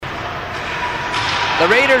The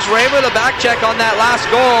Raiders were able to back check on that last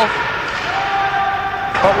goal,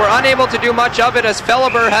 but were unable to do much of it as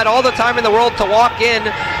Felleber had all the time in the world to walk in.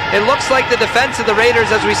 It looks like the defense of the Raiders,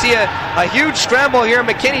 as we see a huge scramble here.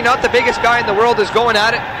 McKinney, not the biggest guy in the world, is going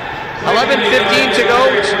at it. 11:15 to go.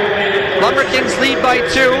 Lumber Kings lead by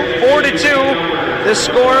 2, 4-2. The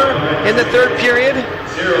score in the third period.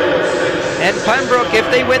 And Pembroke, if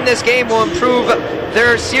they win this game, will improve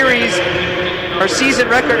their season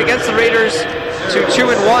record against the Raiders to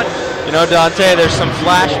 2-1. You know, Dante, there's some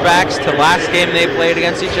flashbacks to last game they played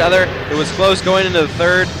against each other. It was close going into the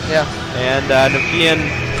third. Yeah. And Nepean,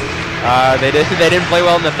 they didn't play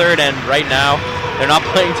well in the third, and right now they're not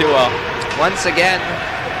playing too well. Once again,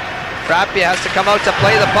 Frappier has to come out to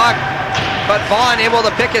play the puck, but Vaughn able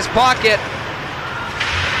to pick his pocket.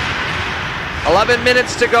 11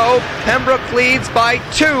 minutes to go. Pembroke leads by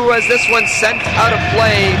 2 as this one's sent out of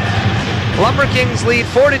play. Lumber Kings lead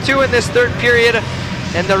 4-2 in this third period,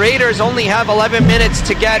 and the Raiders only have 11 minutes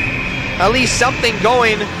to get at least something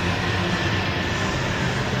going.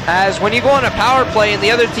 As when you go on a power play and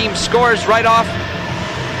the other team scores right off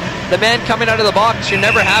the man coming out of the box, you're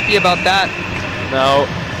never happy about that. No,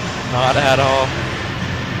 not at all.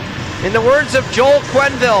 In the words of Joel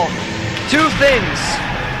Quenneville, 2 things.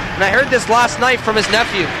 And I heard this last night from his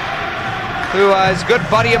nephew, who is a good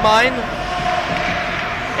buddy of mine.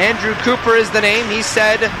 Andrew Cooper is the name. He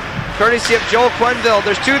said, courtesy of Joel Quenneville,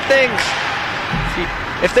 there's 2 things.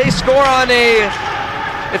 If they score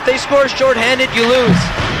shorthanded, you lose.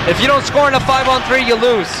 If you don't score in a 5-on-3, you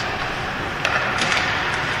lose.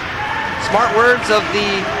 Smart words of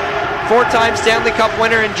the 4-time Stanley Cup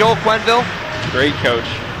winner in Joel Quenneville. Great coach.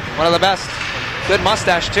 One of the best. Good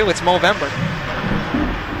mustache too. It's Movember.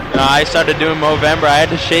 I started doing Movember. I had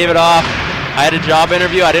to shave it off. I had a job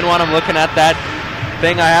interview. I didn't want him looking at that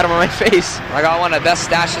thing I had on my face. I got one of the best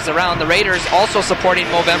stashes around. The Raiders also supporting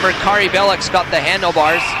Movember. Kari Bellick's got the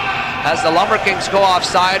handlebars. As the Lumber Kings go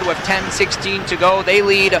offside with 10:16 to go. They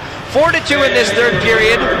lead 4-2 in this third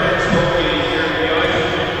period.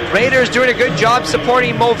 Raiders doing a good job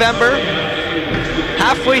supporting Movember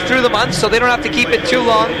halfway through the month, so they don't have to keep it too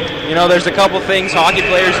long. You know, there's a couple things hockey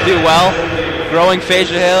players do well. Growing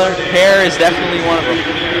facial hair is definitely one of them.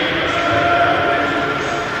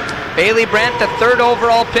 Bailey Brandt, the 3rd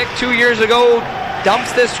overall pick 2 years ago,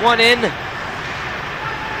 dumps this one in.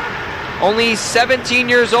 Only 17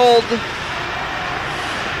 years old.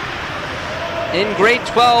 In grade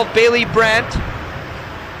 12, Bailey Brandt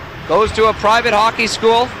goes to a private hockey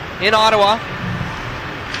school in Ottawa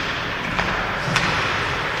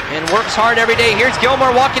and works hard every day. Here's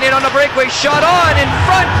Gilmore walking in on the breakaway, shot on in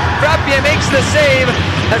front. Frappier makes the save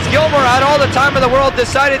as Gilmore had all the time in the world,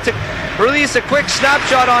 decided to release a quick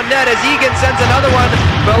snapshot on net as Egan sends another one.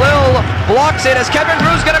 Belil blocks it as Kevin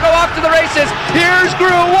Grew's going to go off to the races. Here's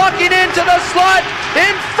Grew walking into the slot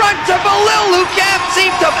in front of Belil, who can't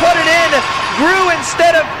seem to put it in. Grew,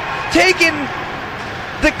 instead of taking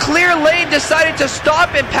the clear lane, decided to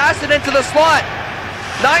stop and pass it into the slot.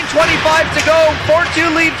 9:25 to go.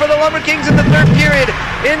 4-2 lead for the Lumber Kings in the third period.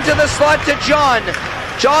 Into the slot to John.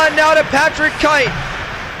 John now to Patrick Kite.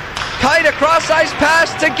 Kite, a cross-ice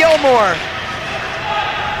pass to Gilmore.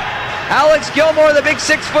 Alex Gilmore, the big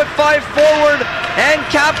 6'5" forward and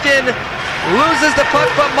captain, loses the puck,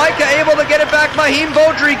 but Micah able to get it back. Mahim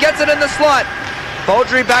Beaudry gets it in the slot.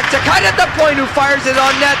 Beaudry back to Kite at the point, who fires it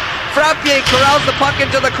on net. Frappier corrals the puck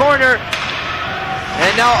into the corner.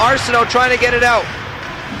 And now Arsenault trying to get it out.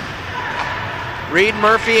 Reed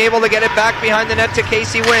Murphy able to get it back behind the net to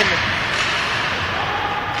Casey Wynn.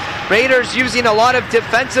 Raiders using a lot of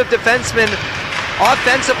defensive defensemen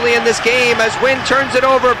offensively in this game as Wynn turns it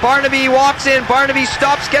over. Barnaby walks in. Barnaby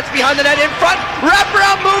stops, gets behind the net in front.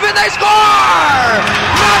 Wraparound move and they score!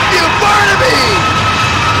 Matthew Barnaby!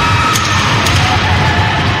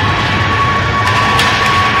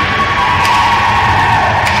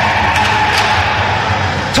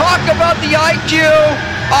 Talk about the IQ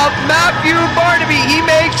of Matthew Barnaby. He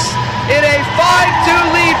makes it a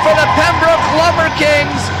 5-2 lead for the Pembroke Lumber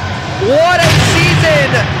Kings. What a season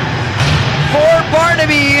for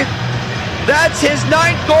Barnaby. That's his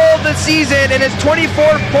 9th goal of the season and his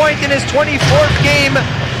 24th point in his 24th game.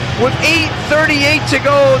 With 8:38 to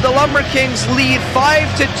go, the Lumber Kings lead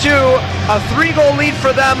 5-2, a 3-goal lead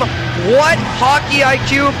for them. What hockey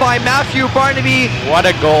IQ by Matthew Barnaby. What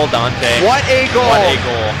a goal, Dante. What a goal. What a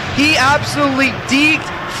goal. He absolutely deked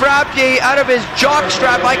Frappier out of his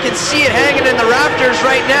jockstrap. I can see it hanging in the rafters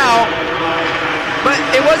right now. But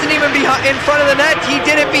it wasn't even in front of the net. He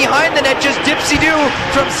did it behind the net, just dipsy-do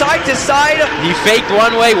from side to side. He faked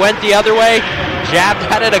one way, went the other way, jabbed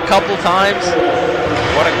at it a couple times.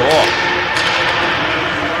 What a goal.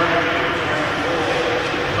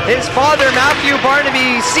 His father, Matthew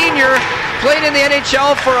Barnaby Sr., played in the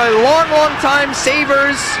NHL for a long, long time.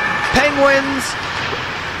 Sabres, Penguins,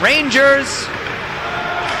 Rangers,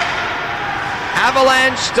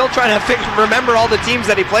 Avalanche. Still trying to remember all the teams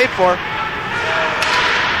that he played for.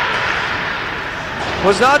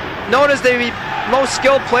 Was not known as the most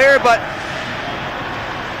skilled player, but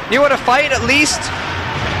knew how to fight at least.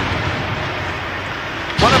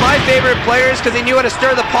 One of my favorite players because he knew how to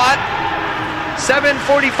stir the pot.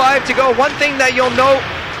 7:45 to go. One thing that you'll note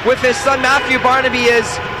with his son Matthew Barnaby is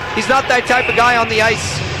he's not that type of guy on the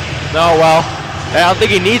ice. No, well, I don't think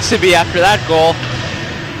he needs to be after that goal.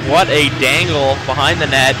 What a dangle behind the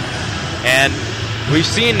net. And we've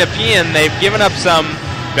seen Nepean, they've given up some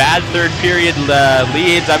bad third period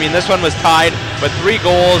leads. I mean, this one was tied, but 3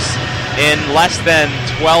 goals in less than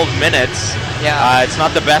 12 minutes. Yeah. It's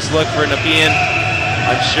not the best look for Nepean.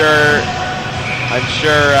 I'm sure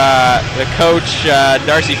the coach,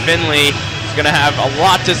 Darcy Finley, is going to have a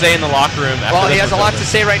lot to say in the locker room. Well, he has a lot to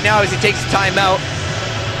say right now as he takes the timeout.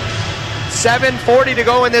 7:40 to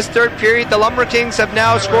go in this third period. The Lumber Kings have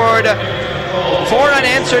now scored 4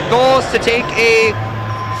 unanswered goals to take a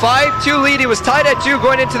 5-2 lead. It was tied at 2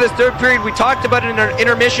 going into this third period. We talked about it in our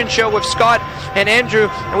intermission show with Scott and Andrew,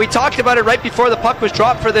 and we talked about it right before the puck was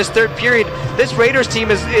dropped for this third period. This Raiders team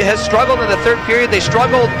has struggled in the third period. They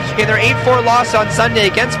struggled in their 8-4 loss on Sunday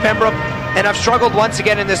against Pembroke, and have struggled once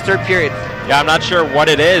again in this third period. Yeah, I'm not sure what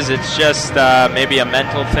it is. It's just maybe a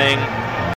mental thing.